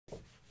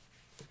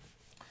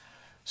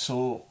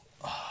So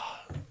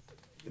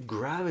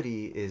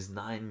gravity is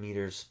 9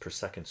 meters per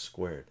second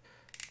squared.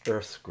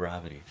 Earth's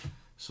gravity.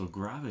 So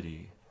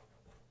gravity,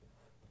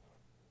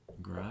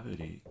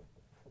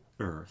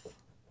 Earth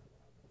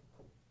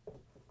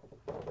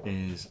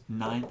is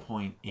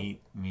 9.8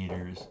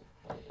 meters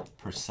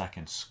per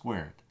second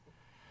squared.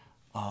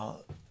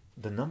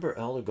 The number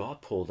Elder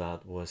God pulled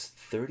out was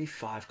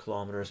 35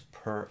 kilometers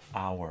per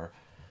hour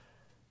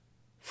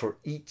for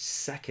each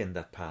second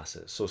that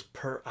passes. So it's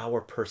per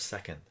hour per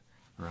second,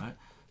 right?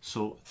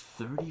 So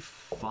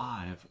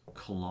 35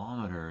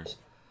 kilometers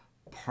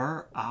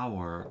per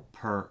hour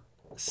per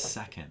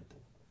second.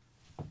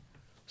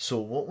 So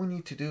what we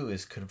need to do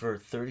is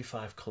convert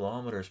 35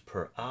 kilometers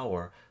per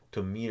hour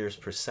to meters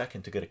per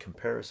second to get a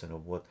comparison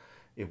of what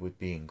it would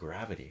be in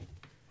gravity,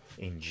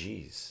 in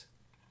G's.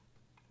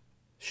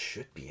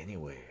 Should be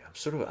anyway. I'm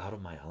sort of out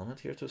of my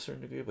element here to a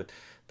certain degree, but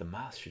the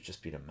math should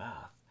just be the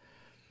math.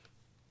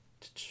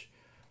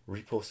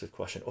 Reposted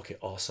question. Okay,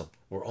 awesome.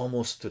 We're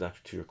almost to that,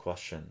 to your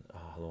question.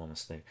 Hello, I'm a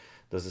snake.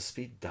 Does the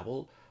speed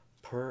double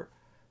per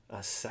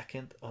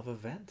second of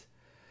event?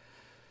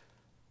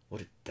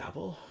 Would it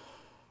double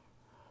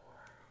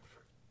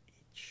for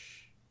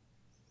each?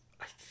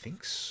 I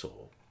think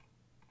so.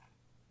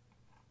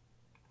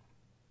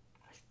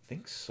 I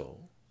think so.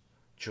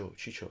 Joe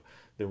Chycho,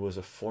 there was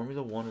a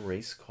Formula One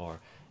race car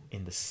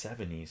in the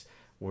 70s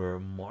where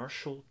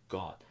Marshall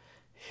got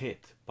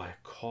hit by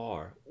a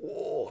car.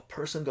 Oh, a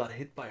person got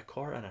hit by a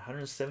car at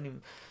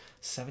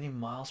 170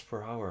 miles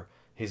per hour.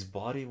 His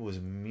body was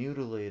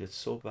mutilated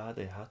so bad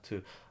they had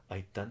to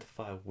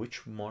identify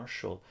which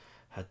Marshall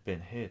had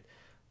been hit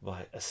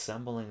by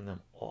assembling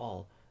them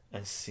all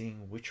and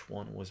seeing which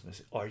one was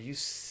missing. Are you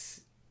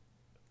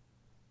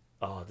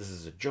oh, this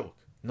is a joke.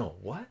 No,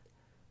 what?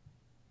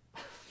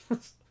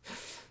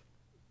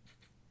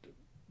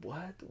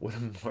 What? When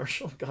a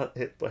Marshall got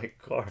hit by a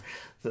car,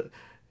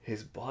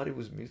 his body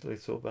was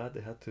mutilated so bad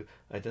they had to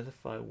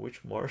identify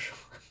which Marshall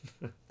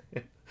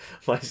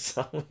by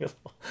sounding it.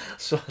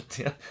 So at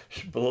the end,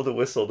 below the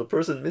whistle, the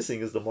person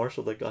missing is the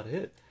Marshall that got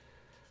hit.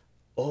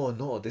 Oh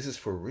no, this is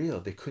for real.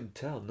 They couldn't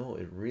tell. No,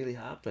 it really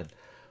happened.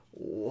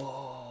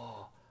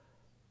 Whoa.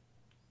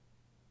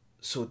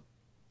 So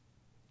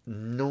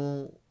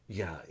no,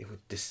 yeah, it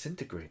would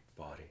disintegrate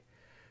body.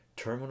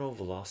 Terminal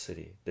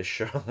velocity, the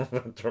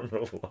Charlotte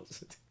terminal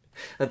velocity,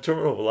 and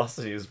terminal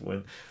velocity is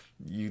when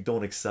you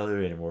don't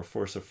accelerate anymore,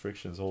 force of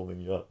friction is holding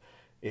you up.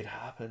 It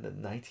happened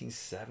in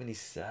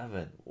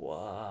 1977.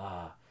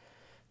 Wow,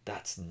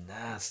 that's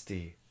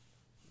nasty.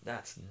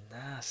 That's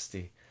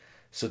nasty.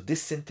 So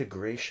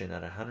disintegration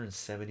at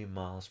 170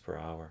 miles per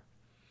hour,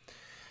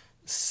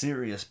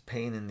 serious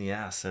pain in the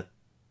ass at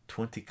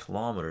 20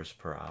 kilometers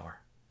per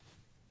hour,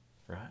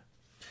 right?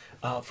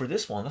 For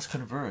this one, let's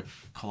convert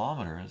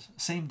kilometers.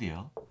 Same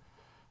deal.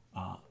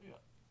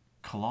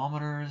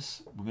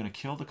 Kilometers, we're going to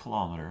kill the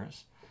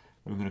kilometers.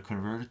 We're going to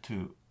convert it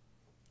to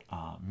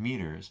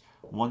meters.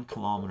 1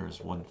 kilometer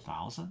is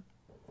 1,000.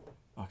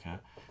 Okay,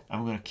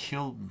 and we're going to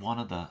kill one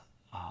of the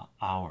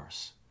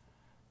hours.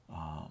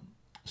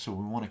 So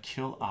we want to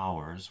kill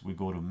hours. We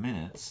go to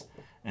minutes,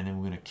 and then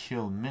we're going to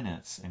kill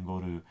minutes and go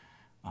to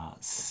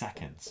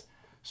seconds.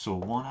 So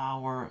 1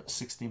 hour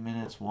 60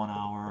 minutes, 1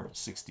 hour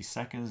 60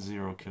 seconds.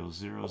 0 kills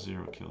 0,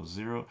 0 kills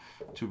 0.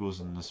 2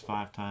 goes in this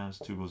 5 times,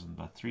 2 goes in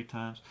that 3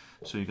 times.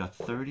 So you got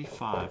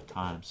 35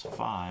 times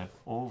 5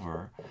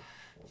 over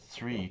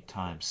 3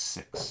 times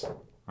 6,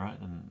 right?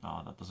 And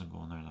that doesn't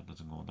go in there, that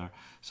doesn't go in there.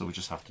 So we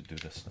just have to do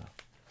this now.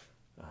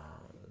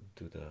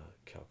 Do the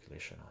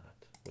calculation on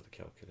it with the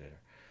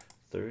calculator.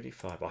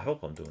 35. I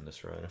hope I'm doing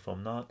this right. If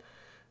I'm not,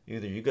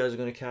 either you guys are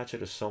going to catch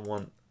it or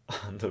someone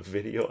on the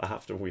video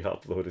after we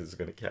upload it is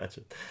going to catch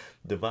it.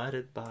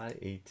 Divided by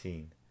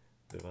 18.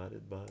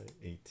 Divided by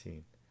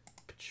 18.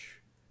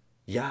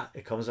 Yeah,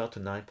 it comes out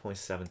to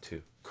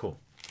 9.72. Cool.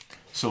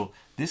 So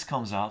this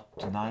comes out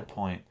to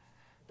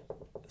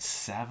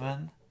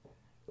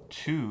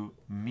 9.72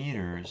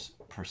 meters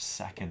per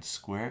second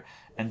square,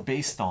 and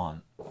based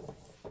on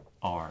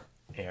our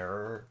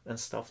error and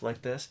stuff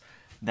like this,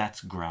 that's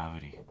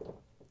gravity.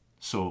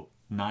 So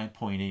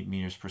 9.8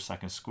 meters per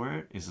second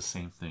squared is the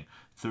same thing.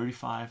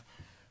 35.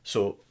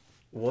 So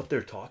what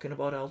they're talking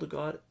about, Elder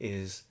God,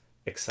 is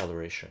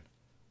acceleration,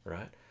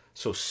 right?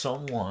 So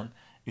someone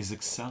is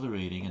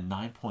accelerating at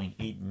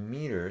 9.8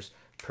 meters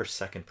per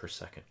second,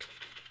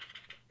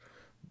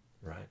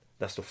 right?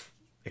 That's the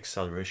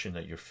acceleration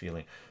that you're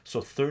feeling.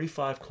 So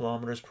 35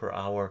 kilometers per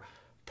hour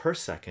per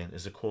second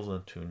is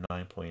equivalent to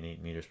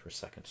 9.8 meters per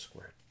second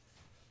squared.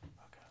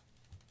 Okay,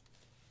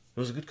 it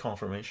was a good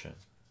confirmation.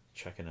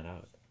 Checking it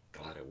out.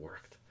 Glad it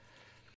worked.